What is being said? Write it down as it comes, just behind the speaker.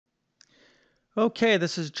Okay,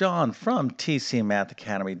 this is John from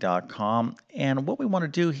tcmathacademy.com, and what we want to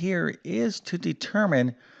do here is to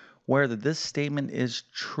determine whether this statement is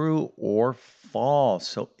true or false.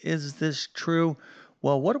 So, is this true?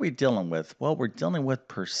 Well, what are we dealing with? Well, we're dealing with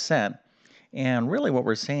percent, and really what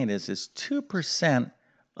we're saying is 2%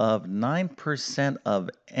 of 9% of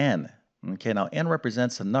n. Okay, now n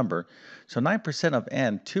represents a number. So 9% of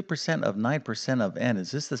n, 2% of 9% of n,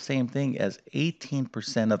 is this the same thing as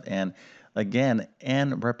 18% of n? Again,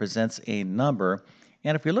 n represents a number.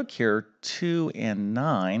 And if we look here, 2 and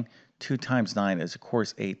 9, 2 times 9 is, of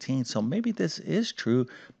course, 18. So maybe this is true,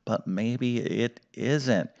 but maybe it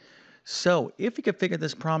isn't. So if you could figure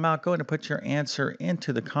this problem out, go ahead and put your answer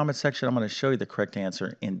into the comment section. I'm going to show you the correct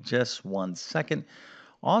answer in just 1 second.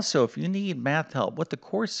 Also, if you need math help with the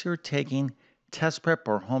course you're taking, test prep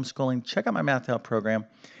or homeschooling, check out my math help program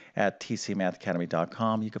at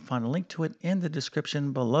tcmathacademy.com. You can find a link to it in the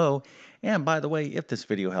description below. And by the way, if this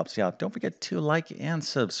video helps you out, don't forget to like and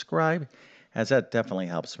subscribe, as that definitely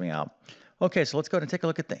helps me out. Okay, so let's go ahead and take a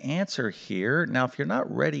look at the answer here. Now, if you're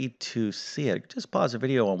not ready to see it, just pause the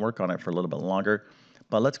video and work on it for a little bit longer.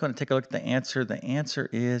 But let's go ahead and take a look at the answer. The answer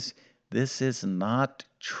is this is not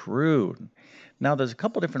true. Now, there's a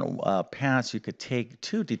couple different paths you could take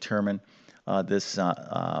to determine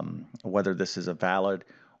whether this is a valid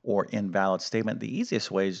or invalid statement. The easiest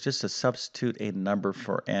way is just to substitute a number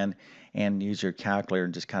for n and use your calculator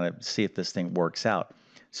and just kind of see if this thing works out.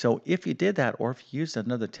 So if you did that, or if you used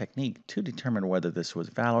another technique to determine whether this was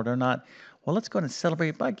valid or not, well, let's go ahead and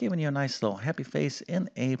celebrate by giving you a nice little happy face, an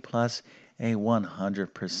A plus, a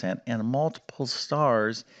 100%, and multiple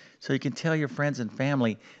stars, so you can tell your friends and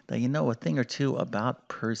family that you know a thing or two about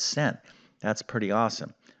percent. That's pretty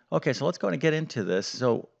awesome. Okay, so let's go ahead and get into this.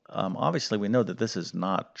 So obviously we know that this is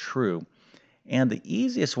not true. And the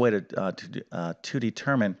easiest way to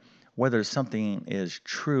determine whether something is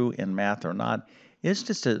true in math or not is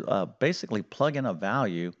just to basically plug in a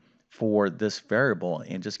value for this variable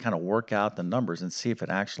and just kind of work out the numbers and see if it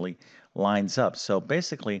actually lines up. So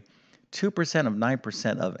basically, 2% of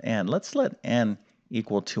 9% of n, let's let n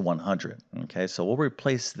equal to 100. Okay, so we'll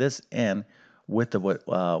replace this n with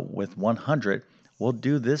 100. We'll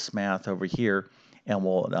do this math over here, and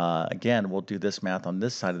we'll do this math on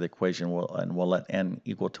this side of the equation, and we'll let n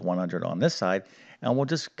equal to 100 on this side, and we'll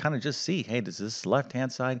just kind of just see, hey, does this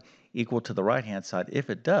left-hand side equal to the right-hand side?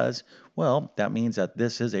 If it does, well, that means that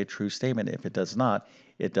this is a true statement. If it does not,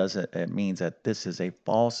 it means that this is a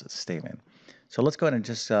false statement. So let's go ahead and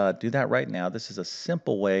just do that right now. This is a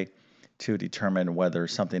simple way to determine whether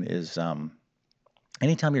something is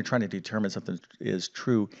anytime you're trying to determine something is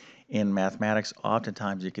true in mathematics,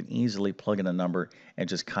 oftentimes you can easily plug in a number and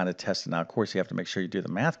just kind of test it. Now, of course, you have to make sure you do the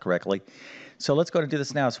math correctly. So let's go ahead and do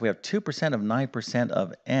this now. So we have 2% of 9%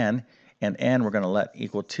 of n, and n we're going to let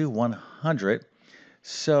equal to 100.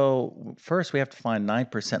 So first we have to find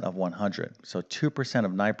 9% of 100. So 2%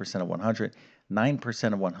 of 9% of 100,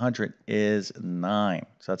 9% of 100 is 9.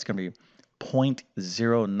 So that's going to be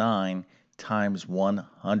 0.09 times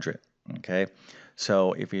 100. Okay,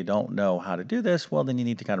 so if you don't know how to do this, well, then you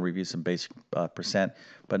need to kind of review some basic percent.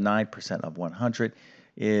 But 9% of 100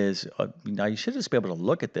 is, now you should just be able to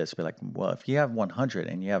look at this, be like, well, if you have 100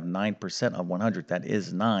 and you have 9% of 100, that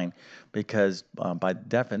is 9, because by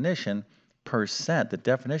definition, the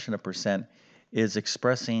definition of percent is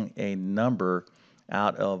expressing a number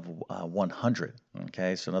out of 100.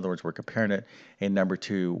 Okay, so in other words, we're comparing a number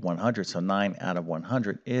to 100. So 9 out of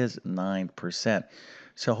 100 is 9%.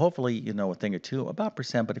 So hopefully you know a thing or two about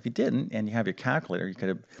percent, but if you didn't and you have your calculator, you could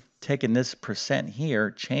have taken this percent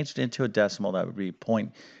here, changed it into a decimal, that would be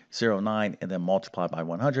 0.09, and then multiplied by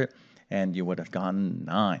 100, and you would have gotten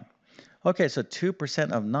 9. Okay, so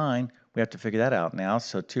 2% of 9, we have to figure that out now.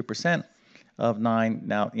 So 2% of 9,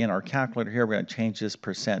 now in our calculator here, we're going to change this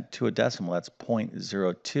percent to a decimal. That's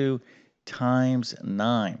 0.02 times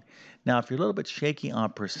 9. Now, if you're a little bit shaky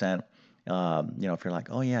on percent, if you're like,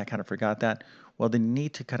 oh yeah, I kind of forgot that, well, then you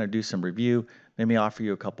need to kind of do some review. Let me offer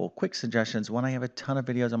you a couple quick suggestions. One, I have a ton of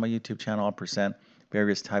videos on my YouTube channel on percent,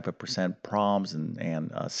 various type of percent problems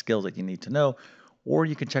and skills that you need to know. Or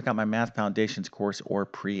you can check out my Math Foundations course or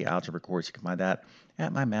Pre-Algebra course. You can find that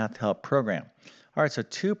at my Math Help program. All right, so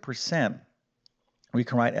 2%, we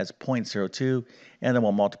can write as 0.02, and then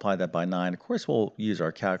we'll multiply that by 9. Of course, we'll use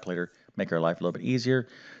our calculator, make our life a little bit easier.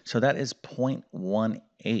 So that is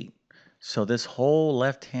 0.18. So this whole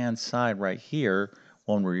left-hand side right here,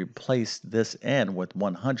 when we replace this n with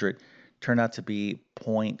 100, turned out to be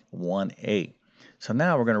 0.18. So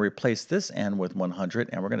now we're going to replace this n with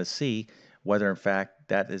 100, and we're going to see whether, in fact,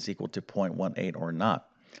 that is equal to 0.18 or not.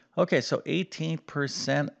 Okay, so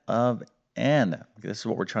 18% of n. This is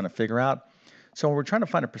what we're trying to figure out. So when we're trying to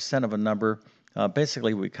find a percent of a number,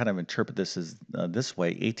 basically we kind of interpret this as this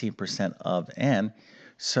way, 18% of n.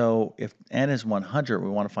 So if n is 100, we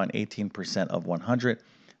want to find 18% of 100.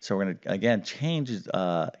 So we're going to, again, change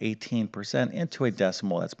 18% into a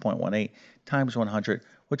decimal. That's 0.18 times 100,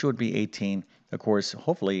 which would be 18. Of course,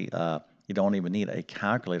 hopefully you don't even need a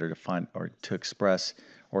calculator to find or to express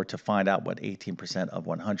or to find out what 18% of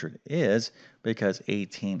 100 is, because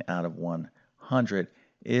 18 out of 100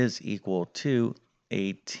 is equal to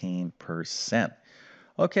 18%.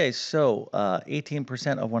 Okay, so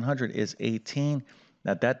 18% of 100 is 18.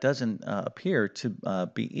 Now that doesn't appear to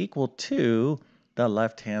be equal to the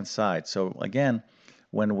left-hand side. So again,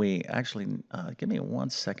 when we actually, give me 1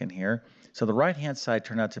 second here. So the right-hand side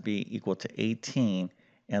turned out to be equal to 18,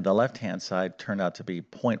 and the left-hand side turned out to be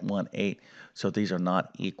 0.18. So these are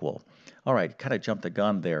not equal. All right, kind of jumped the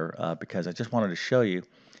gun there because I just wanted to show you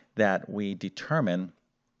that we determine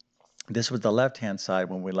this was the left-hand side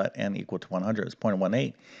when we let n equal to 100, it's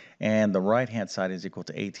 0.18, and the right-hand side is equal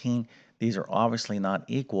to 18. These are obviously not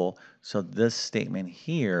equal, so this statement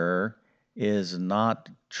here is not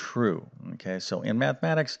true. Okay, so in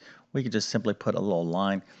mathematics, we could just simply put a little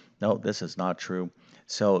line. No, this is not true.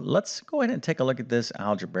 So let's go ahead and take a look at this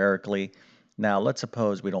algebraically. Now, let's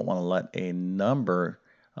suppose we don't want to let a number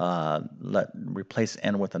replace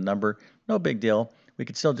n with a number. No big deal. We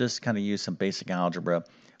could still just kind of use some basic algebra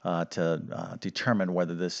to determine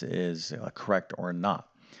whether this is correct or not.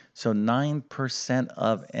 So 9%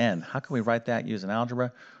 of n, how can we write that using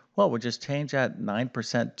algebra? Well, we'll just change that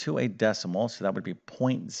 9% to a decimal, so that would be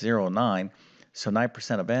 0.09. So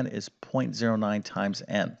 9% of n is 0.09 times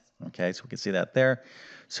n. Okay, so we can see that there.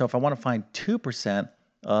 So if I want to find 2%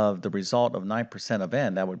 of the result of 9% of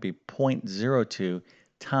n, that would be 0.02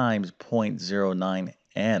 times 0.09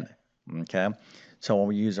 n. Okay, so when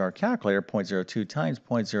we use our calculator, 0.02 times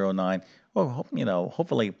 0.09, well,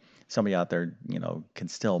 hopefully somebody out there, can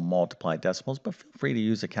still multiply decimals, but feel free to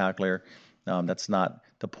use a calculator. That's not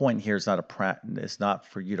the point here. Is not it's not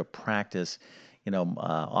for you to practice,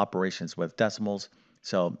 operations with decimals.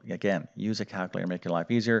 So again, use a calculator, make your life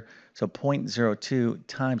easier. So 0.02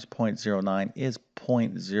 times 0.09 is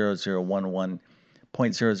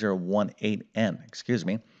 0.0018 n. Excuse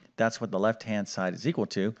me. That's what the left-hand side is equal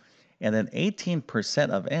to. And then 18%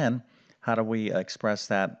 of n, how do we express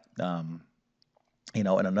that, in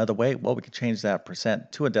another way? Well, we could change that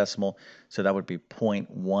percent to a decimal, so that would be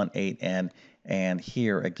 0.18 n. And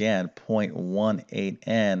here again, 0.18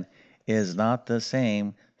 n is not the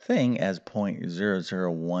same thing as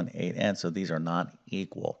 0.0018 n, so these are not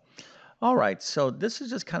equal. All right, so this is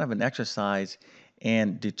just kind of an exercise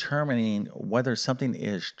in determining whether something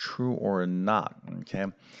is true or not, okay?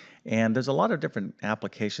 And there's a lot of different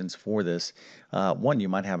applications for this. One, you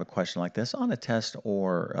might have a question like this on a test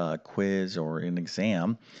or a quiz or an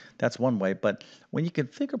exam. That's one way. But when you can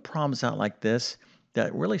figure problems out like this,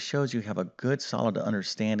 that really shows you have a good, solid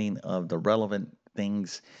understanding of the relevant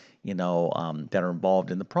things, that are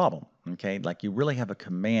involved in the problem. Okay, like you really have a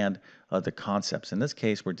command of the concepts. In this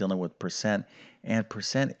case, we're dealing with percent, and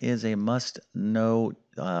percent is a must-know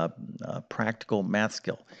practical math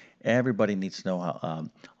skill. Everybody needs to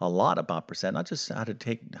know a lot about percent, not just how to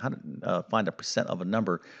find a percent of a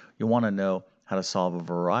number. You want to know how to solve a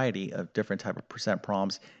variety of different type of percent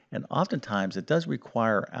problems, and oftentimes it does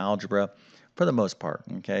require algebra for the most part.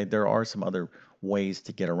 Okay, there are some other ways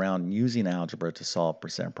to get around using algebra to solve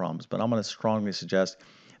percent problems, but I'm going to strongly suggest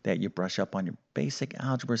that you brush up on your basic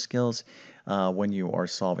algebra skills when you are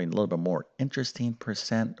solving a little bit more interesting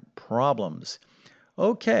percent problems.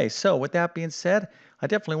 Okay, so with that being said, I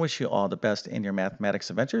definitely wish you all the best in your mathematics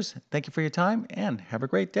adventures. Thank you for your time and have a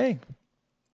great day.